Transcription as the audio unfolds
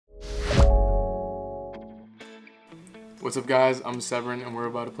What's up guys, I'm Sevryn and we're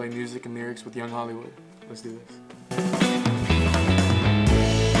about to play music and lyrics with Young Hollywood. Let's do this.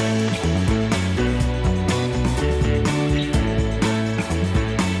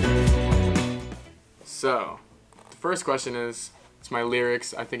 So, the first question is, it's my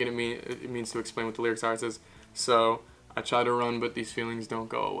lyrics. I think it means to explain what the lyrics are. It says, so, I try to run but these feelings don't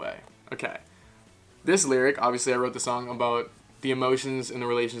go away. Okay. This lyric, obviously I wrote the song about the emotions and the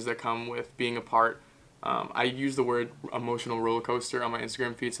relations that come with being apart. I use the word emotional roller coaster on my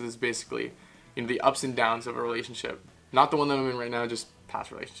Instagram feed, so this is basically, the ups and downs of a relationship. Not the one that I'm in right now, just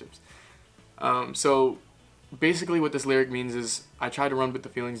past relationships. So basically what this lyric means is, I try to run but the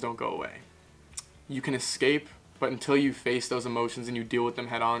feelings don't go away. You can escape, but until you face those emotions and you deal with them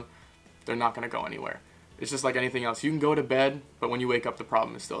head on, they're not going to go anywhere. It's just like anything else. You can go to bed, but when you wake up the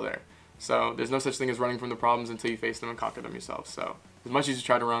problem is still there. So there's no such thing as running from the problems until you face them and conquer them yourself. So as much as you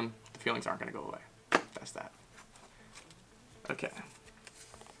try to run, the feelings aren't going to go away. That's that.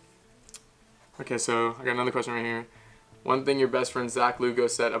 Okay, so I got another question right here. One thing your best friend Zach Lugo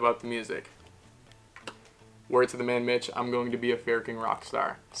said about the music. Word to the man Mitch, I'm going to be a Fair King rock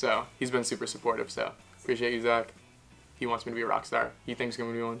star. So he's been super supportive, so appreciate you, Zach. He wants me to be a rock star. He thinks I'm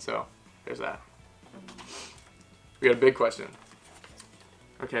going to be one, so there's that. We got a big question.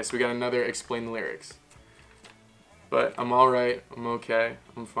 Okay, so we got another explain the lyrics. But I'm alright, I'm okay,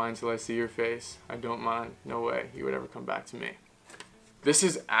 I'm fine till I see your face. I don't mind, no way you would ever come back to me. This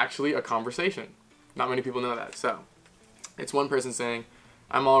is actually a conversation. Not many people know that. So, it's one person saying,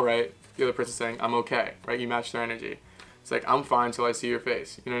 I'm alright, the other person saying, I'm okay, right? You match their energy. It's like, I'm fine till I see your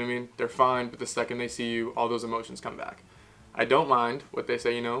face. You know what I mean? They're fine, but the second they see you, all those emotions come back. I don't mind what they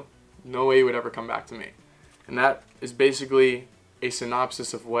say, no way you would ever come back to me. And that is basically a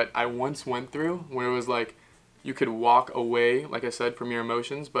synopsis of what I once went through, where it was like, you could walk away, like I said, from your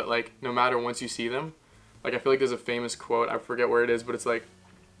emotions, but like no matter once you see them, like I feel like there's a famous quote, I forget where it is, but it's like,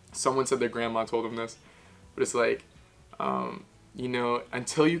 someone said their grandma told them this, but it's like,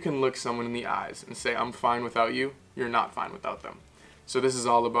 until you can look someone in the eyes and say, I'm fine without you, you're not fine without them. So this is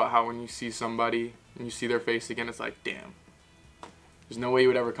all about how when you see somebody and you see their face again, it's like, damn, there's no way you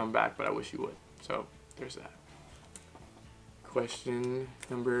would ever come back, but I wish you would. So there's that. Question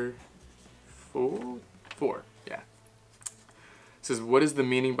number four. Yeah. It says, what is the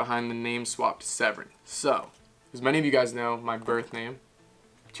meaning behind the name swap to Sevryn? So, as many of you guys know, my birth name,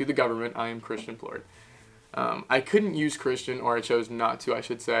 to the government, I am Christian Plord. I couldn't use Christian, or I chose not to, I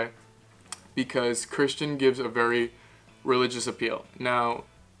should say, because Christian gives a very religious appeal. Now,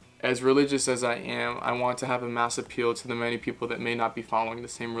 as religious as I am, I want to have a mass appeal to the many people that may not be following the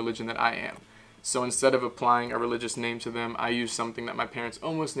same religion that I am. So instead of applying a religious name to them, I use something that my parents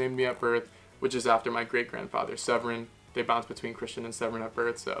almost named me at birth, which is after my great-grandfather, Sevryn. They bounced between Christian and Sevryn at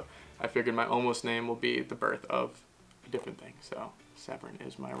birth, so I figured my almost name will be the birth of a different thing. So Sevryn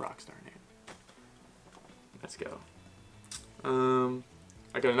is my rock star name. Let's go.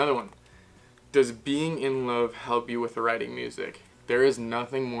 I got another one. Does being in love help you with writing music? There is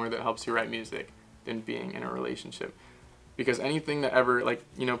nothing more that helps you write music than being in a relationship. Because anything that ever,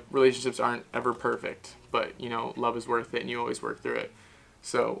 relationships aren't ever perfect, but, love is worth it and you always work through it.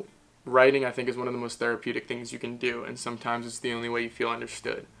 So writing, I think, is one of the most therapeutic things you can do, and sometimes it's the only way you feel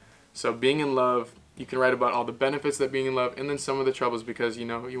understood. So being in love, you can write about all the benefits that being in love, and then some of the troubles, because, you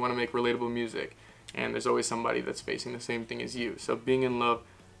want to make relatable music, and there's always somebody that's facing the same thing as you. So being in love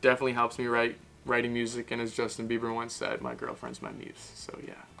definitely helps me writing music, and as Justin Bieber once said, my girlfriend's my muse. So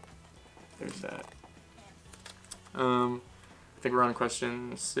yeah, there's that. I think we're on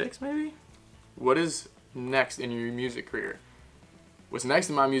question 6, maybe? What is next in your music career? What's next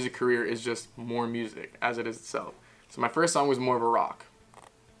in my music career is just more music, as it is itself. So my first song was more of a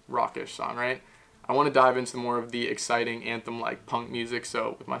rockish song, right? I want to dive into more of the exciting anthem-like punk music,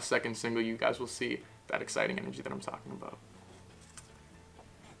 so with my second single, you guys will see that exciting energy that I'm talking about.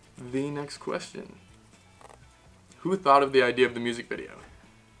 The next question. Who thought of the idea of the music video?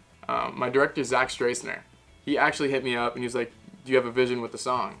 My director, Zach Strassner. He actually hit me up and he was like, do you have a vision with the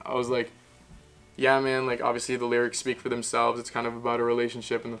song? I was like, yeah, man, obviously the lyrics speak for themselves. It's kind of about a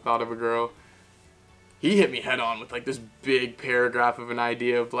relationship and the thought of a girl. He hit me head on with this big paragraph of an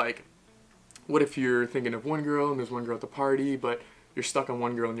idea of what if you're thinking of one girl and there's one girl at the party, but you're stuck on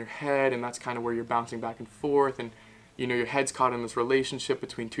one girl in your head, and that's kind of where you're bouncing back and forth, and your head's caught in this relationship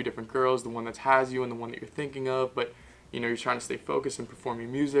between two different girls, the one that has you and the one that you're thinking of, but you're trying to stay focused and perform your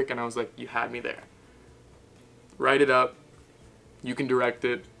music. And I was like, you had me there. Write it up. You can direct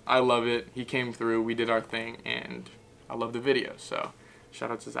it. I love it. He came through. We did our thing, and I love the video. So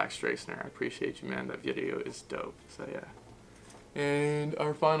shout out to Zach Strassner. I appreciate you, man. That video is dope. So yeah. And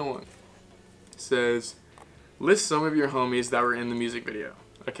our final one says, List some of your homies that were in the music video.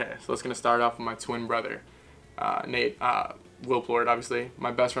 Okay, so let's gonna start off with my twin brother, Nate, Will Plord, obviously. My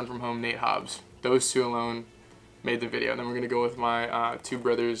best friend from home, Nate Hobbs. Those two alone made the video. Then we're gonna go with my two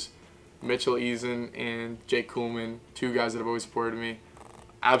brothers, Mitchell Eason and Jake Kuhlman, two guys that have always supported me.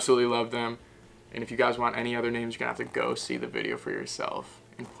 Absolutely love them. And if you guys want any other names, you're gonna have to go see the video for yourself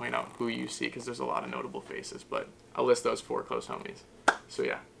and point out who you see, because there's a lot of notable faces. But I'll list those 4 close homies. So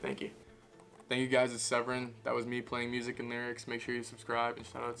yeah, thank you. Thank you guys, it's Sevryn. That was me playing music and lyrics. Make sure you subscribe, and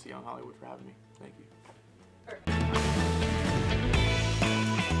shout out to Young Hollywood for having me. Thank you.